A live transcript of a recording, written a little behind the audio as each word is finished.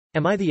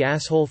Am I the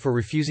asshole for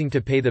refusing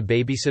to pay the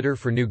babysitter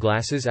for new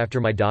glasses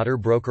after my daughter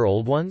broke her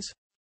old ones?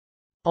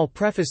 I'll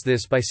preface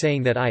this by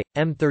saying that I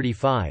am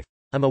 35.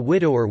 I'm a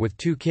widower with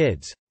 2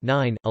 kids,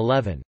 9,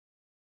 11.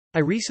 I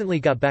recently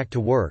got back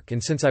to work,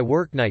 and since I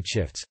work night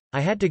shifts,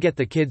 I had to get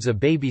the kids a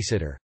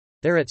babysitter.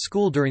 They're at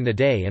school during the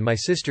day and my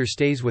sister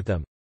stays with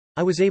them.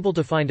 I was able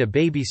to find a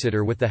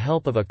babysitter with the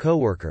help of a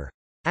coworker.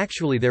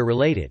 Actually, they're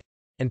related.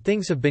 And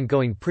things have been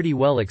going pretty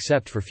well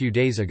except for a few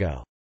days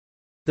ago.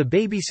 The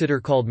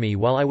babysitter called me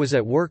while I was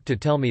at work to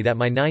tell me that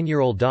my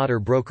 9-year-old daughter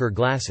broke her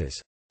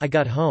glasses. I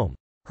got home,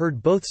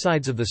 heard both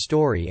sides of the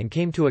story and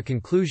came to a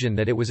conclusion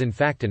that it was in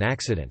fact an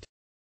accident.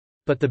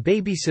 But the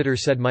babysitter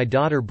said my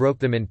daughter broke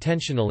them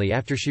intentionally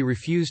after she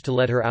refused to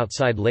let her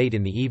outside late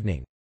in the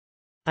evening.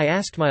 I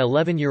asked my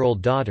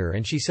 11-year-old daughter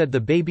and she said the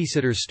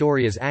babysitter's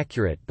story is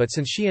accurate, but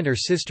since she and her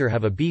sister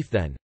have a beef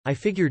then, I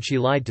figured she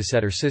lied to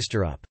set her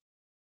sister up.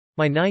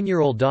 My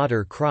 9-year-old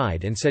daughter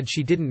cried and said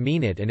she didn't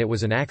mean it and it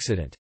was an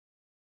accident.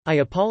 I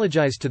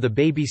apologized to the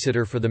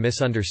babysitter for the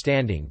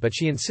misunderstanding, but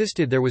she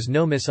insisted there was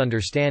no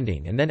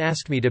misunderstanding and then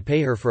asked me to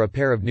pay her for a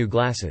pair of new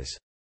glasses.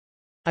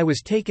 I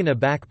was taken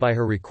aback by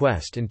her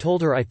request and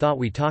told her I thought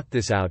we talked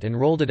this out and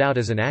rolled it out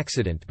as an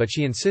accident, but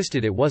she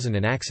insisted it wasn't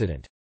an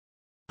accident.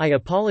 I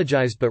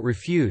apologized but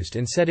refused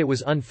and said it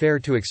was unfair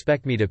to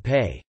expect me to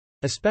pay,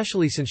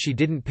 especially since she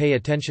didn't pay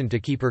attention to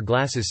keep her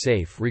glasses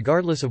safe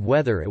regardless of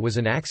whether it was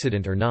an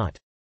accident or not.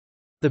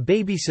 The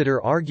babysitter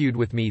argued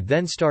with me,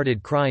 then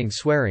started crying,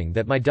 swearing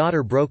that my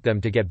daughter broke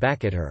them to get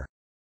back at her.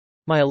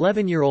 My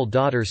 11-year-old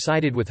daughter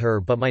sided with her,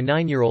 but my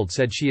 9-year-old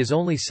said she is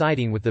only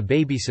siding with the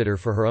babysitter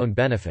for her own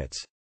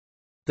benefits.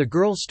 The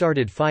girls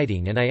started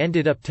fighting and I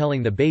ended up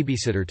telling the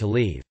babysitter to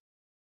leave.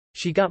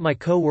 She got my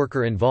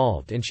coworker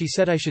involved and she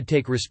said I should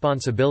take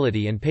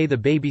responsibility and pay the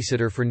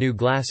babysitter for new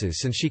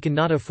glasses since she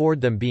cannot afford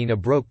them, being a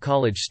broke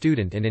college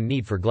student and in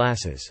need for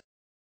glasses.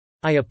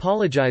 I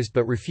apologized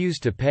but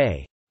refused to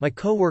pay. My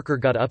coworker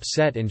got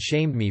upset and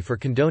shamed me for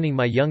condoning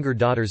my younger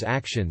daughter's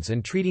actions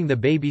and treating the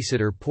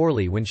babysitter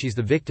poorly when she's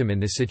the victim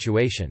in this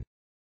situation.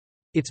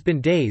 It's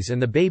been days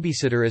and the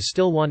babysitter is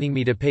still wanting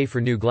me to pay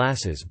for new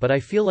glasses, but I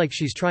feel like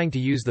she's trying to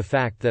use the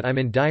fact that I'm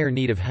in dire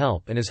need of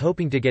help and is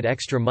hoping to get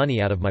extra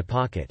money out of my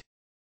pocket.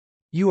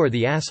 You are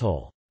the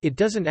asshole. It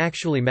doesn't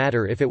actually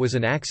matter if it was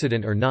an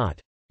accident or not.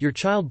 Your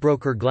child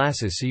broke her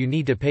glasses, so you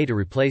need to pay to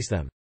replace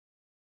them.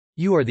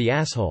 You are the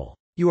asshole.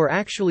 You are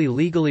actually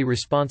legally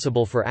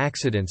responsible for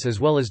accidents as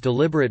well as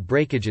deliberate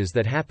breakages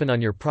that happen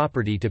on your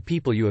property to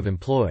people you have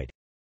employed.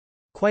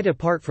 Quite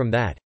apart from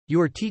that, you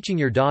are teaching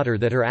your daughter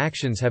that her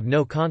actions have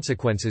no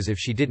consequences if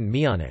she didn't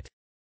mean on it.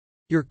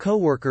 Your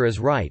coworker is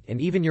right, and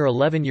even your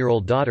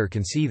 11-year-old daughter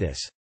can see this.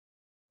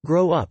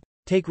 Grow up,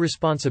 take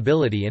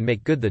responsibility and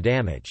make good the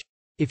damage.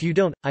 If you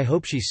don't, I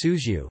hope she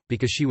sues you,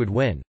 because she would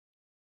win.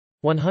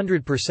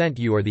 100%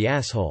 you are the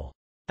asshole.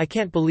 I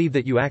can't believe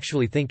that you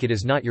actually think it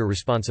is not your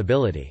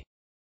responsibility.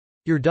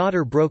 Your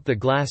daughter broke the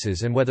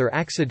glasses, and whether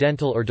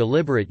accidental or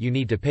deliberate, you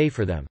need to pay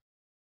for them.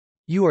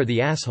 You are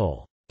the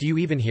asshole. Do you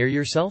even hear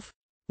yourself?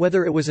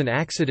 Whether it was an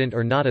accident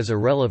or not is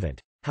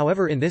irrelevant.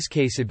 However, in this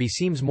case it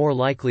seems more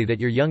likely that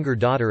your younger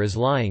daughter is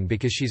lying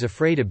because she's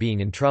afraid of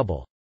being in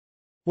trouble.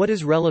 What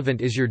is relevant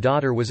is your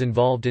daughter was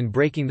involved in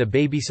breaking the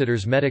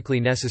babysitter's medically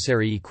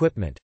necessary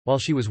equipment, while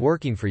she was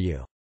working for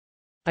you.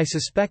 I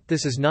suspect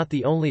this is not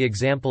the only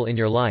example in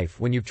your life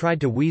when you've tried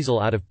to weasel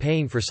out of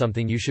paying for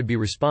something you should be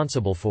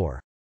responsible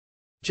for.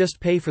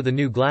 Just pay for the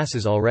new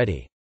glasses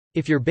already.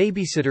 If your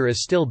babysitter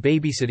is still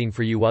babysitting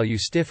for you while you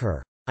stiff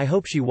her, I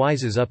hope she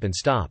wises up and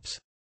stops.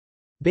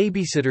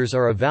 Babysitters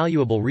are a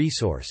valuable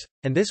resource,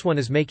 and this one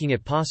is making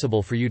it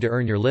possible for you to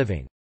earn your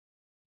living.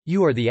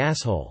 You are the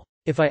asshole.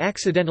 If I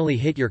accidentally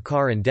hit your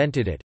car and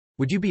dented it,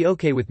 would you be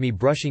okay with me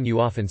brushing you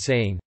off and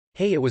saying,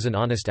 "Hey, it was an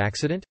honest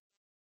accident"?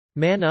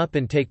 Man up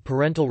and take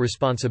parental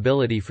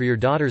responsibility for your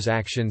daughter's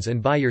actions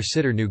and buy your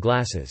sitter new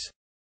glasses.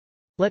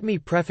 Let me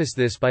preface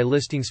this by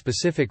listing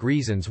specific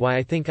reasons why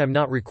I think I'm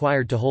not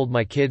required to hold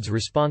my kids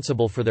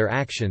responsible for their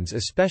actions,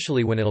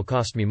 especially when it'll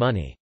cost me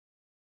money.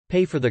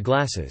 Pay for the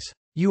glasses.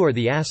 You are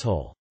the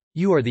asshole.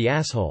 You are the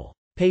asshole.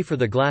 Pay for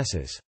the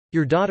glasses.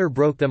 Your daughter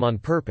broke them on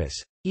purpose.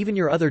 Even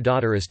your other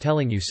daughter is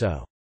telling you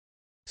so.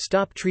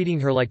 Stop treating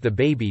her like the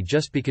baby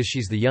just because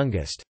she's the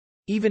youngest.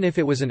 Even if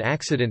it was an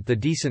accident, the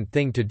decent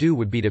thing to do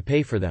would be to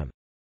pay for them.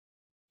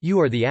 You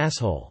are the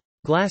asshole.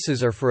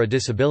 Glasses are for a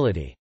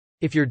disability.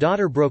 If your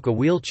daughter broke a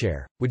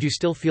wheelchair, would you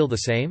still feel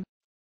the same?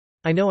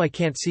 I know I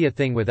can't see a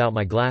thing without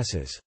my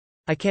glasses.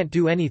 I can't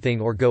do anything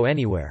or go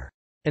anywhere.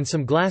 And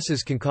some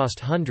glasses can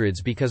cost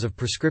hundreds because of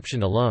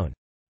prescription alone.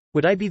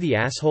 Would I be the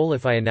asshole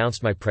if I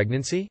announced my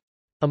pregnancy?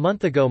 A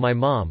month ago my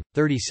mom,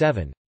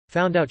 37,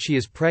 found out she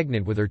is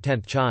pregnant with her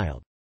 10th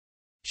child.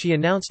 She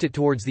announced it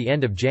towards the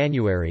end of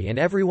January and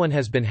everyone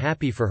has been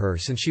happy for her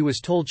since she was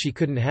told she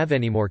couldn't have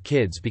any more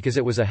kids because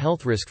it was a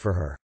health risk for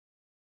her.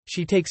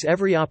 She takes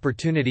every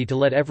opportunity to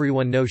let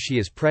everyone know she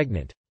is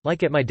pregnant,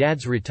 like at my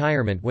dad's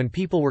retirement when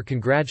people were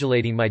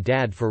congratulating my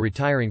dad for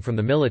retiring from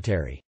the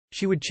military.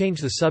 She would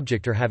change the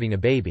subject or having a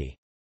baby.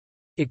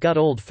 It got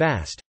old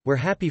fast. We're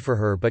happy for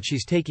her, but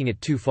she's taking it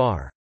too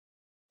far.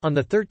 On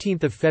the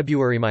 13th of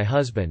February my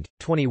husband,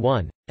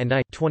 21, and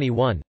I,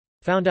 21,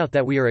 found out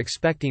that we are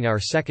expecting our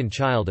second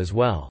child as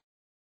well.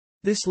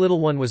 This little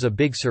one was a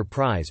big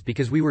surprise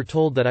because we were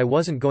told that I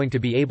wasn't going to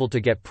be able to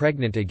get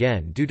pregnant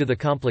again due to the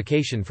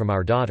complication from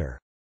our daughter.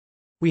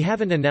 We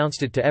haven't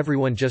announced it to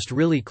everyone, just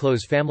really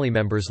close family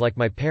members like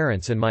my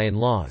parents and my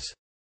in-laws.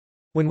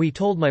 When we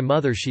told my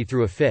mother, she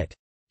threw a fit.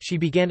 She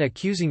began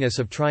accusing us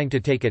of trying to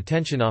take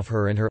attention off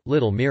her and her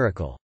little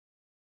miracle,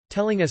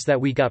 telling us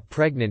that we got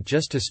pregnant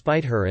just to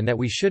spite her and that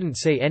we shouldn't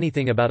say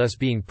anything about us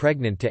being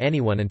pregnant to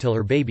anyone until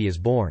her baby is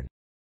born,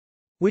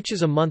 which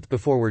is a month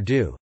before we're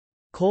due.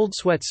 Cold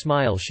sweat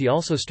smile. She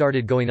also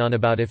started going on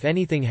about if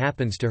anything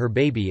happens to her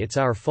baby it's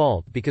our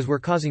fault because we're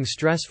causing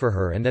stress for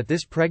her and that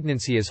this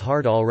pregnancy is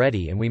hard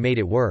already and we made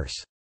it worse.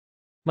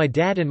 My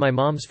dad and my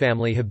mom's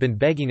family have been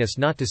begging us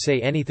not to say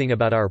anything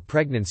about our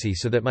pregnancy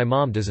so that my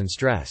mom doesn't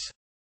stress.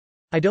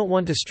 I don't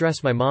want to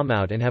stress my mom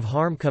out and have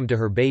harm come to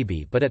her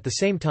baby, but at the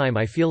same time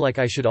I feel like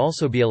I should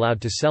also be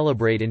allowed to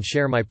celebrate and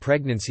share my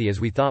pregnancy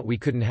as we thought we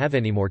couldn't have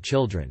any more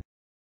children.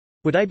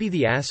 Would I be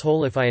the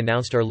asshole if I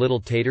announced our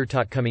little tater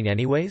tot coming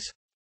anyways?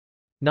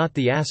 Not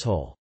the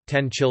asshole.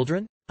 10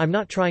 children? I'm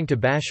not trying to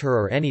bash her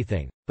or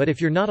anything, but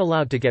if you're not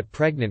allowed to get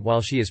pregnant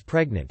while she is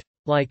pregnant,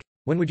 like,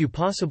 when would you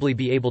possibly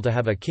be able to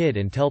have a kid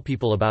and tell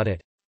people about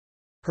it?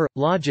 Her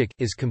logic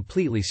is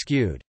completely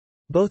skewed.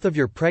 Both of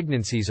your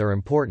pregnancies are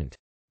important.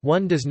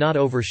 One does not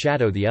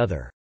overshadow the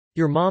other.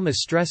 Your mom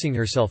is stressing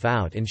herself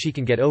out and she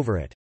can get over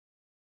it.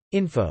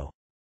 Info.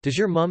 Does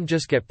your mom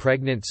just get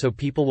pregnant so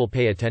people will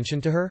pay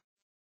attention to her?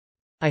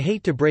 I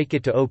hate to break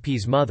it to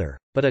OP's mother,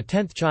 but a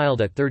 10th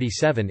child at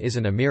 37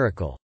 isn't a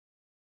miracle.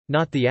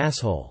 Not the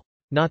asshole.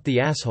 Not the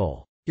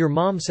asshole. Your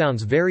mom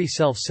sounds very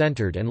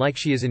self-centered and like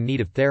she is in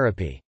need of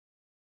therapy.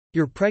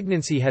 Your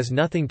pregnancy has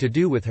nothing to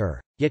do with her,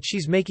 yet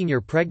she's making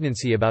your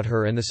pregnancy about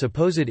her and the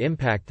supposed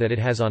impact that it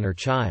has on her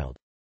child.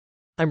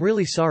 I'm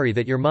really sorry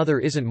that your mother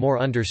isn't more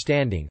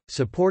understanding,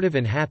 supportive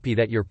and happy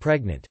that you're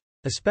pregnant,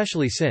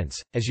 especially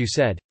since, as you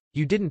said,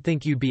 you didn't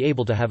think you'd be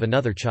able to have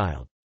another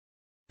child.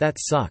 That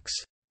sucks.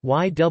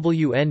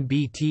 YWNBTAOMG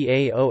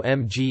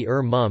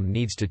mum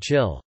needs to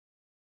chill.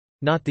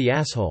 Not the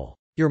asshole.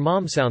 Your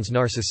mom sounds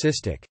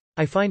narcissistic.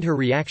 I find her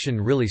reaction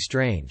really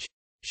strange.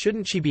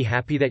 Shouldn't she be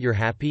happy that you're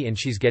happy and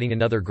she's getting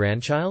another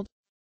grandchild?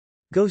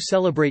 Go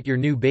celebrate your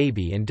new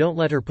baby and don't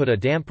let her put a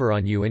damper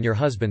on you and your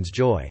husband's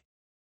joy.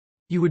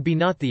 You would be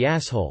not the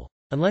asshole,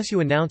 unless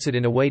you announce it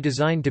in a way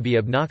designed to be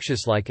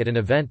obnoxious, like at an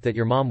event that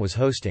your mom was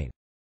hosting.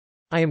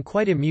 I am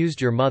quite amused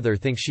your mother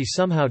thinks she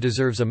somehow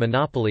deserves a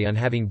monopoly on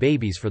having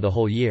babies for the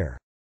whole year.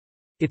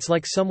 It's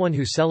like someone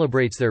who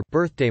celebrates their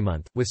birthday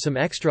month, with some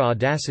extra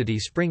audacity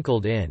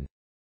sprinkled in.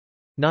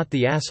 Not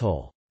the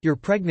asshole. Your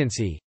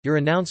pregnancy, your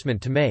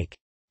announcement to make.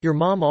 Your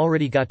mom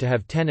already got to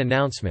have 10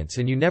 announcements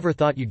and you never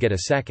thought you'd get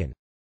a second.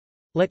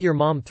 Let your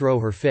mom throw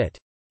her fit.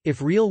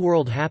 If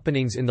real-world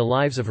happenings in the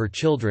lives of her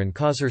children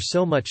cause her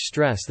so much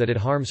stress that it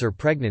harms her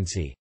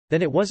pregnancy,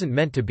 then it wasn't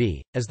meant to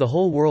be, as the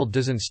whole world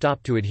doesn't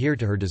stop to adhere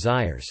to her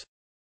desires.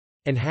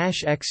 And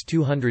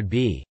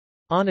 #X200B.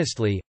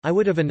 Honestly, I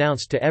would have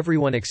announced to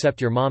everyone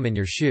except your mom in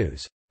your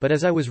shoes, but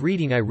as I was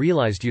reading I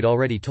realized you'd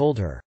already told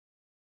her.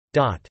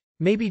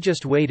 Maybe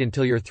just wait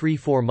until you're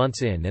 3-4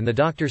 months in and the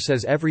doctor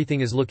says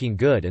everything is looking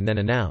good and then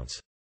announce.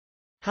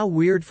 How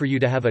weird for you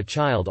to have a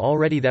child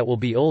already that will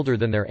be older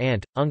than their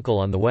aunt, uncle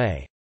on the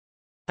way.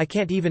 I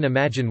can't even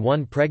imagine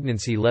one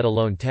pregnancy, let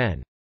alone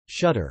 10.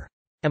 Shudder.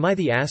 Am I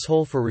the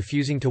asshole for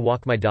refusing to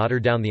walk my daughter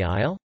down the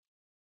aisle?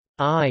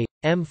 I,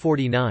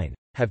 M49,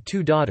 have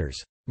 2 daughters,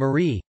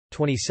 Marie,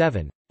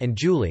 27, and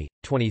Julie,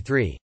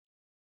 23.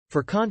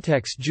 For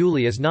context,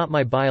 Julie is not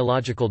my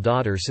biological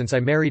daughter since I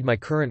married my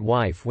current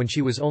wife when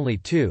she was only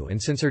 2,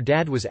 and since her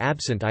dad was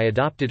absent I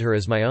adopted her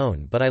as my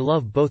own, but I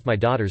love both my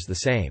daughters the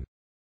same.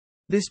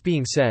 This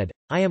being said,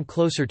 I am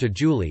closer to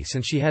Julie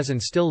since she has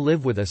and still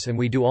live with us and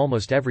we do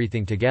almost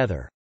everything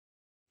together.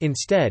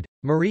 Instead,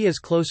 Marie is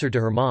closer to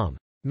her mom,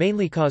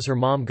 mainly cause her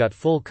mom got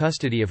full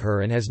custody of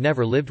her and has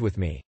never lived with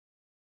me.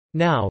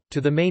 Now, to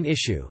the main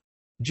issue.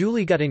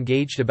 Julie got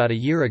engaged about a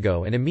year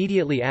ago and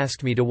immediately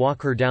asked me to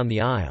walk her down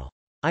the aisle.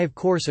 I of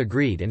course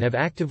agreed and have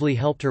actively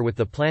helped her with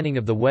the planning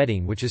of the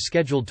wedding, which is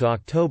scheduled to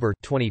October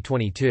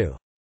 2022.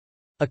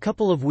 A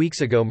couple of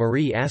weeks ago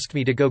Marie asked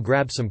me to go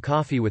grab some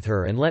coffee with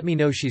her and let me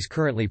know she's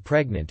currently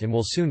pregnant and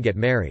will soon get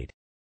married.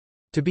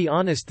 To be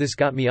honest, this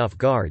got me off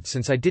guard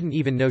since I didn't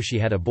even know she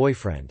had a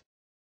boyfriend.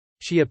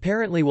 She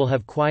apparently will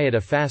have quite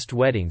a fast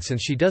wedding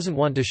since she doesn't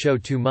want to show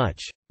too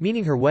much,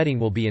 meaning her wedding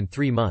will be in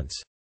 3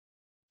 months.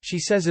 She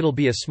says it'll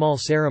be a small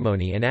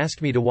ceremony and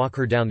asked me to walk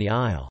her down the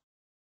aisle.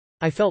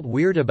 I felt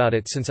weird about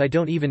it since I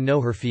don't even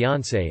know her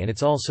fiancé and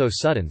it's all so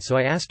sudden, so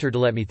I asked her to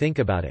let me think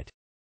about it.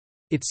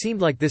 It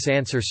seemed like this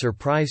answer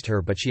surprised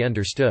her, but she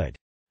understood.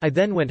 I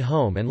then went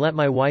home and let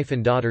my wife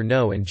and daughter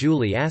know, and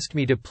Julie asked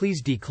me to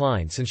please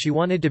decline since she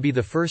wanted to be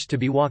the first to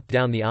be walked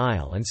down the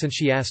aisle, and since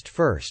she asked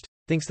first,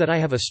 thinks that I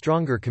have a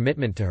stronger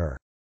commitment to her.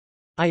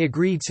 I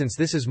agreed since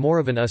this is more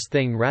of an us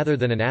thing rather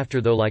than an after,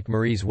 though, like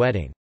Marie's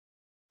wedding.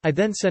 I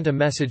then sent a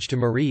message to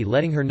Marie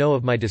letting her know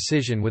of my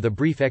decision with a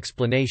brief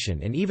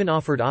explanation and even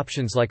offered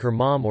options like her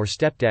mom or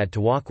stepdad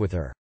to walk with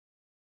her.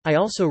 I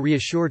also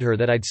reassured her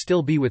that I'd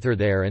still be with her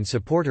there and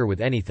support her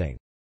with anything.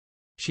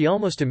 She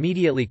almost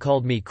immediately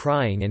called me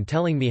crying and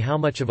telling me how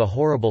much of a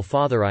horrible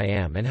father I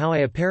am and how I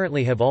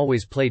apparently have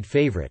always played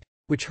favorite,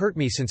 which hurt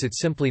me since it's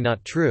simply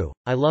not true.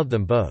 I love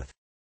them both.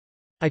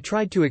 I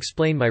tried to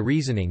explain my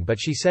reasoning, but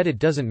she said it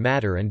doesn't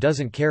matter and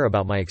doesn't care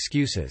about my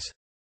excuses.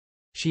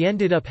 She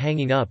ended up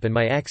hanging up, and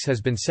my ex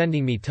has been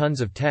sending me tons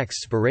of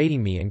texts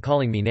berating me and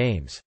calling me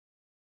names.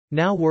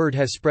 Now word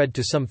has spread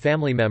to some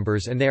family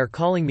members and they are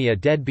calling me a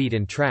deadbeat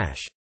and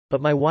trash,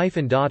 but my wife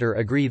and daughter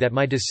agree that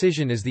my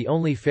decision is the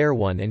only fair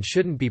one and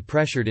shouldn't be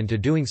pressured into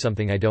doing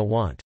something I don't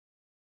want.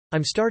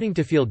 I'm starting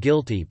to feel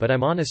guilty, but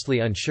I'm honestly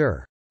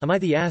unsure. Am I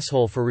the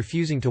asshole for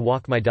refusing to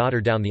walk my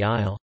daughter down the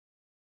aisle?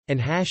 And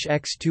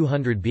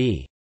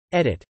 #X200B.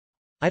 Edit.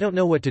 I don't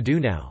know what to do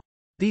now.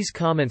 These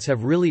comments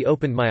have really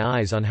opened my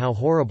eyes on how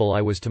horrible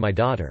I was to my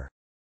daughter.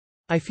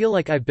 I feel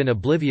like I've been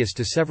oblivious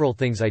to several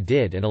things I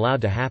did and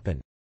allowed to happen.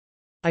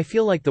 I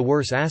feel like the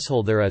worst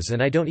asshole there is,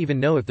 and I don't even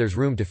know if there's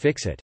room to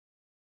fix it.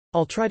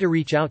 I'll try to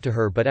reach out to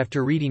her, but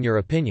after reading your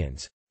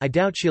opinions, I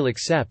doubt she'll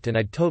accept, and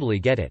I'd totally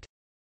get it.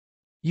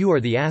 You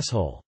are the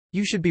asshole.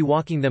 You should be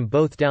walking them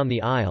both down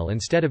the aisle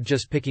instead of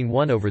just picking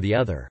one over the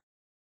other.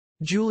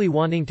 Julie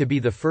wanting to be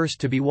the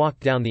first to be walked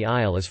down the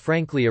aisle is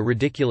frankly a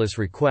ridiculous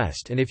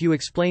request, and if you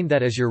explained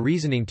that as your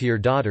reasoning to your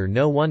daughter,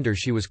 no wonder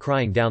she was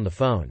crying down the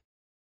phone.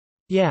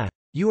 Yeah,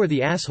 you are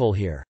the asshole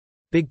here.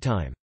 Big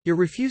time. You're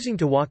refusing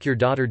to walk your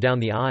daughter down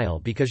the aisle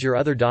because your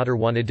other daughter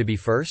wanted to be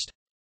first?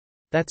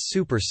 That's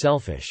super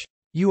selfish.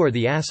 You are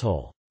the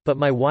asshole. But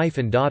my wife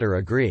and daughter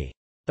agree.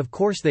 Of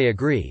course they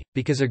agree,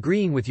 because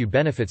agreeing with you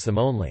benefits them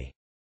only.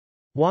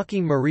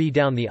 Walking Marie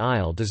down the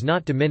aisle does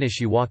not diminish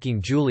you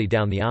walking Julie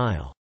down the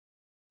aisle.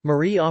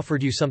 Marie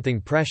offered you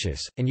something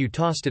precious, and you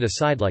tossed it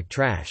aside like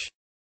trash.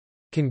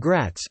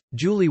 Congrats,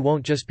 Julie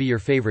won't just be your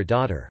favorite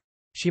daughter.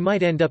 She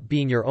might end up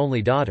being your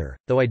only daughter,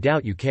 though I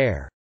doubt you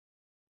care.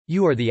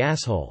 You are the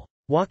asshole.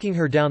 Walking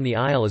her down the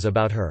aisle is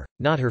about her,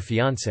 not her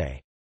fiancé.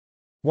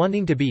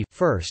 Wanting to be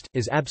first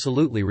is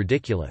absolutely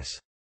ridiculous.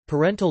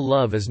 Parental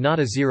love is not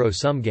a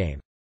zero-sum game.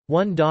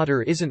 One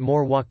daughter isn't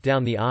more walked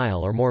down the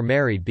aisle or more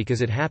married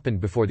because it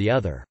happened before the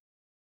other.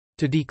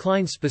 To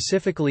decline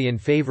specifically in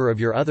favor of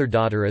your other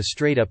daughter is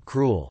straight up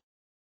cruel.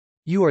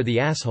 You are the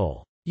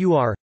asshole. You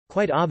are,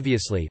 quite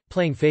obviously,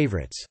 playing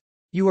favorites.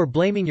 You are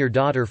blaming your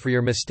daughter for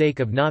your mistake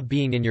of not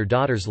being in your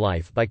daughter's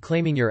life by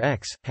claiming your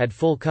ex had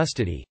full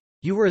custody.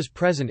 You were as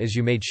present as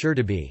you made sure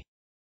to be.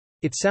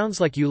 It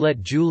sounds like you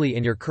let Julie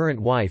and your current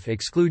wife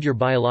exclude your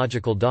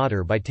biological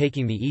daughter by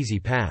taking the easy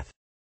path.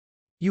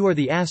 You are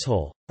the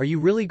asshole. Are you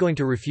really going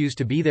to refuse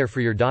to be there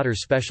for your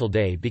daughter's special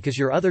day because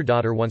your other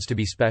daughter wants to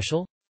be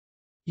special?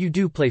 You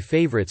do play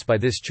favorites by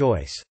this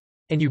choice.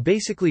 And you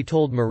basically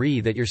told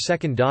Marie that your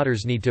second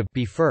daughter's need to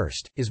be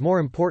first is more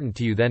important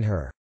to you than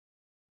her.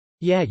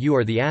 Yeah, you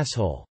are the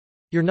asshole.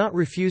 You're not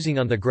refusing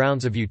on the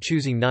grounds of you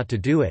choosing not to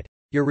do it.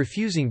 You're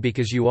refusing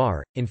because you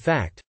are, in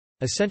fact,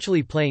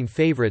 essentially playing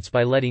favorites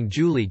by letting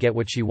Julie get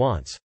what she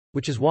wants,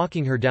 which is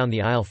walking her down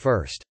the aisle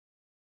first.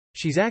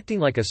 She's acting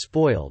like a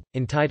spoiled,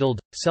 entitled,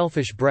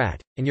 selfish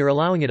brat, and you're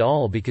allowing it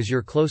all because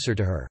you're closer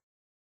to her.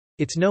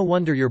 It's no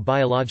wonder your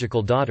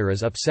biological daughter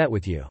is upset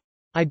with you.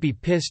 I'd be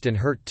pissed and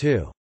hurt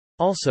too.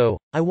 Also,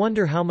 I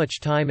wonder how much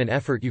time and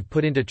effort you've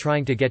put into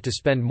trying to get to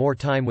spend more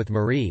time with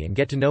Marie and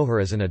get to know her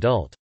as an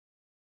adult.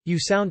 You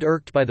sound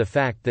irked by the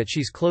fact that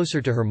she's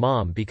closer to her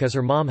mom because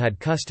her mom had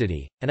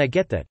custody, and I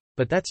get that,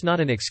 but that's not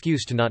an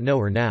excuse to not know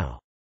her now.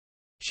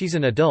 She's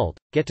an adult,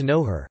 get to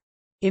know her.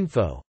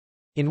 Info.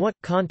 In what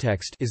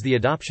context is the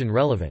adoption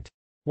relevant?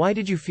 Why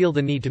did you feel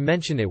the need to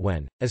mention it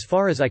when, as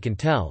far as I can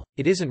tell,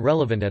 it isn't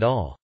relevant at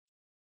all?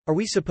 Are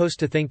we supposed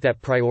to think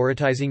that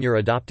prioritizing your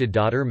adopted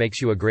daughter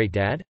makes you a great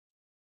dad?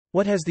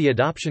 What has the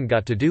adoption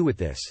got to do with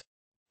this?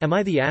 Am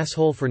I the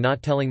asshole for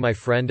not telling my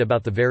friend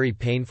about the very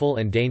painful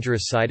and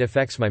dangerous side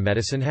effects my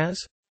medicine has?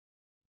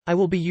 I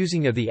will be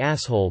using of the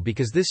asshole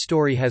because this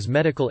story has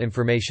medical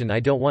information I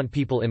don't want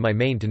people in my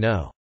main to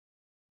know.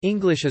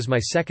 English is my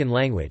second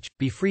language,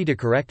 be free to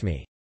correct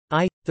me.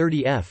 I,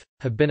 30F,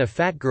 have been a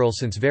fat girl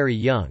since very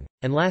young,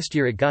 and last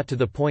year it got to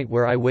the point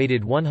where I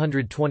weighed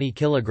 120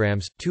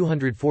 kilograms,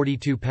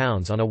 242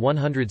 pounds on a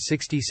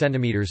 160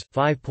 centimeters,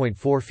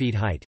 5.4 feet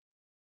height.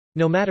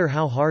 No matter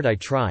how hard I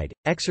tried,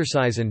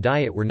 exercise and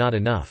diet were not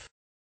enough.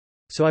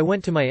 So I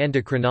went to my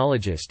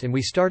endocrinologist and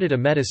we started a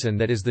medicine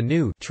that is the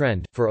new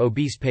trend for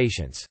obese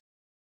patients.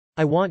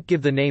 I won't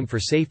give the name for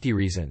safety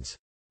reasons.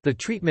 The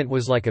treatment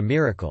was like a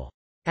miracle.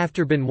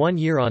 After been 1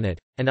 year on it,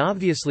 and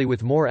obviously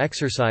with more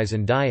exercise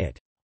and diet,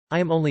 I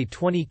am only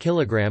 20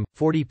 kg,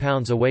 40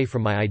 pounds away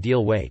from my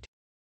ideal weight.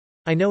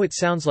 I know it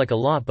sounds like a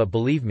lot, but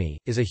believe me,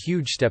 is a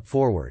huge step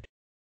forward.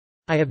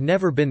 I have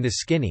never been this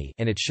skinny,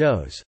 and it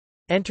shows.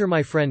 Enter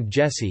my friend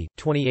Jessie,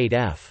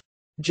 28F.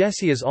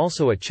 Jessie is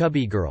also a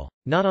chubby girl,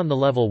 not on the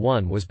level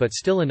one was but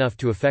still enough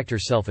to affect her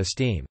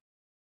self-esteem.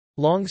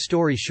 Long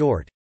story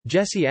short,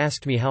 Jessie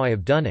asked me how I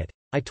have done it,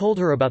 I told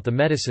her about the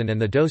medicine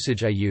and the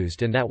dosage I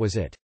used, and that was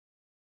it.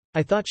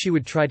 I thought she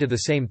would try the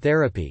same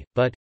therapy,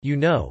 but,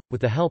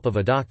 with the help of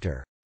a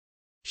doctor.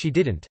 She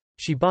didn't.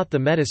 She bought the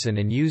medicine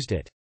and used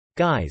it.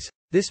 Guys,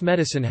 this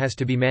medicine has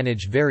to be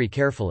managed very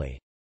carefully.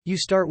 You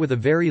start with a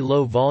very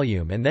low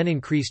volume and then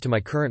increase to my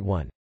current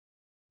one.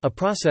 A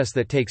process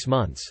that takes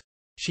months.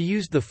 She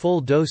used the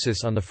full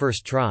doses on the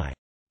first try.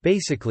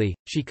 Basically,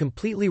 she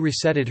completely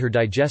resetted her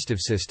digestive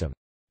system.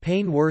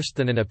 Pain worse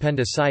than an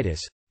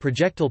appendicitis,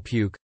 projectile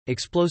puke,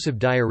 explosive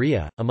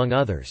diarrhea, among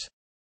others.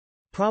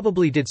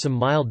 Probably did some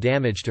mild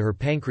damage to her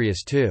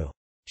pancreas too.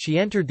 She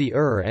entered the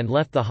ER and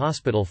left the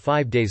hospital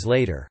 5 days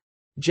later.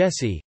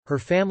 Jessie, her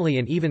family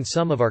and even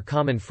some of our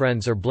common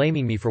friends are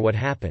blaming me for what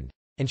happened,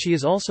 and she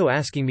is also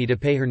asking me to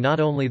pay her not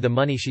only the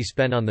money she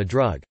spent on the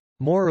drug,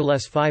 more or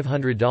less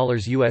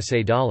 $500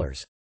 USA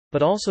dollars,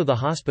 but also the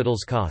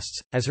hospital's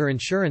costs, as her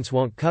insurance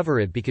won't cover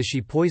it because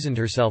she poisoned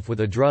herself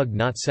with a drug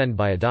not sent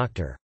by a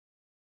doctor.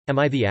 Am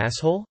I the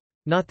asshole?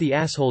 Not the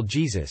asshole,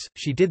 Jesus,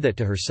 she did that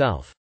to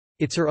herself.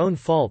 It's her own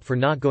fault for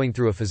not going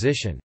through a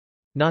physician.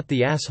 Not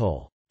the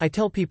asshole. I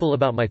tell people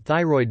about my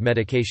thyroid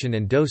medication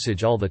and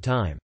dosage all the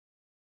time.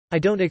 I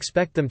don't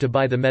expect them to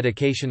buy the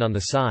medication on the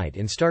side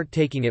and start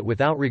taking it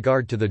without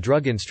regard to the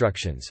drug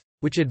instructions,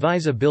 which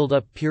advise a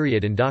build-up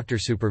period and doctor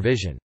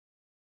supervision.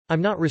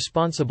 I'm not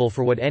responsible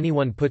for what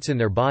anyone puts in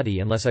their body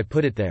unless I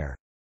put it there.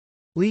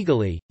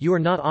 Legally, you are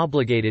not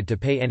obligated to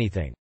pay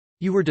anything.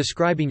 You were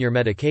describing your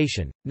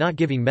medication, not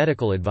giving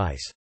medical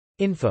advice.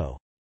 Info.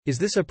 Is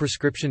this a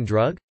prescription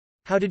drug?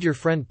 How did your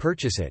friend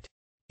purchase it?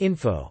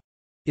 Info.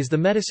 Is the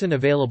medicine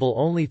available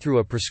only through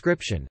a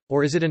prescription,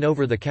 or is it an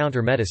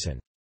over-the-counter medicine?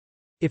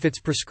 If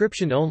it's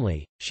prescription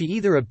only, she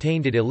either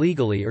obtained it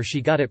illegally or she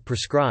got it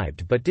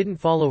prescribed but didn't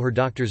follow her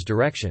doctor's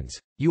directions.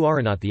 You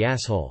are not the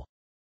asshole.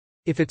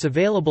 If it's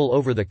available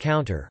over the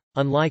counter,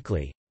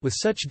 unlikely, with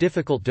such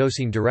difficult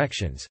dosing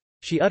directions,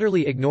 she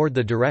utterly ignored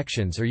the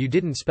directions or you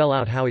didn't spell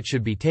out how it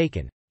should be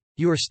taken.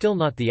 You are still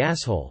not the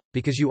asshole,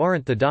 because you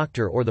aren't the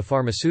doctor or the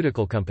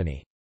pharmaceutical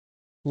company.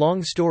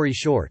 Long story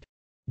short,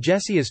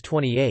 Jessie is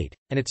 28,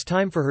 and it's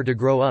time for her to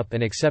grow up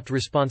and accept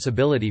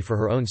responsibility for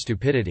her own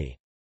stupidity.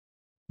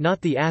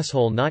 Not the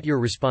asshole, not your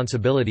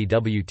responsibility,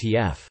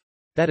 WTF.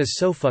 That is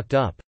so fucked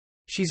up.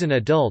 She's an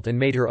adult and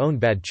made her own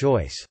bad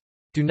choice.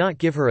 Do not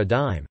give her a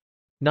dime.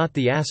 Not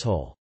the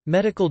asshole.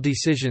 Medical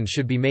decisions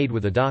should be made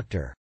with a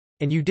doctor.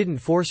 And you didn't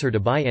force her to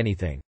buy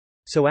anything.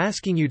 So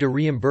asking you to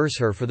reimburse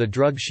her for the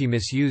drug she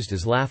misused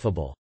is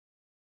laughable.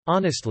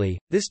 Honestly,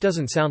 this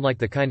doesn't sound like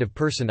the kind of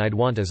person I'd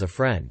want as a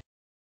friend.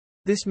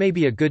 This may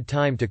be a good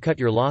time to cut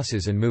your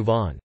losses and move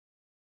on.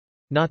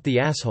 Not the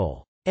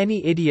asshole.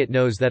 Any idiot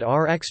knows that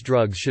RX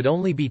drugs should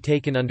only be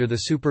taken under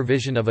the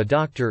supervision of a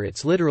doctor.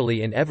 It's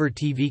literally in every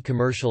TV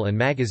commercial and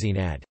magazine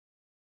ad.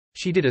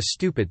 She did a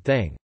stupid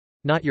thing.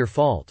 Not your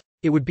fault.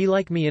 It would be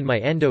like me in my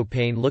endo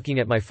pain looking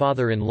at my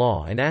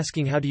father-in-law and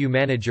asking, how do you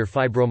manage your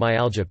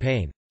fibromyalgia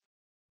pain?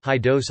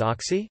 High-dose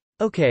oxy?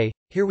 Okay,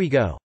 here we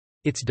go.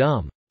 It's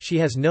dumb. She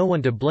has no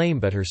one to blame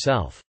but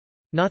herself.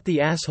 Not the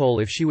asshole.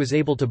 If she was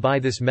able to buy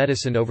this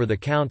medicine over the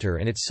counter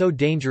and it's so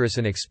dangerous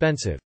and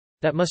expensive,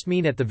 that must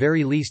mean at the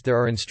very least there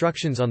are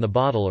instructions on the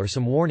bottle or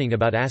some warning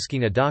about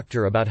asking a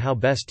doctor about how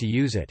best to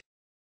use it.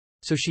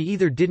 So she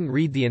either didn't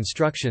read the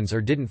instructions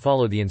or didn't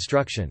follow the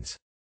instructions.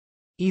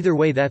 Either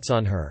way, that's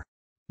on her.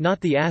 Not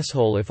the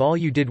asshole if all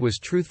you did was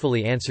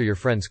truthfully answer your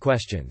friend's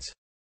questions.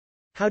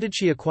 How did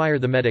she acquire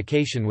the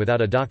medication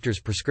without a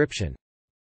doctor's prescription?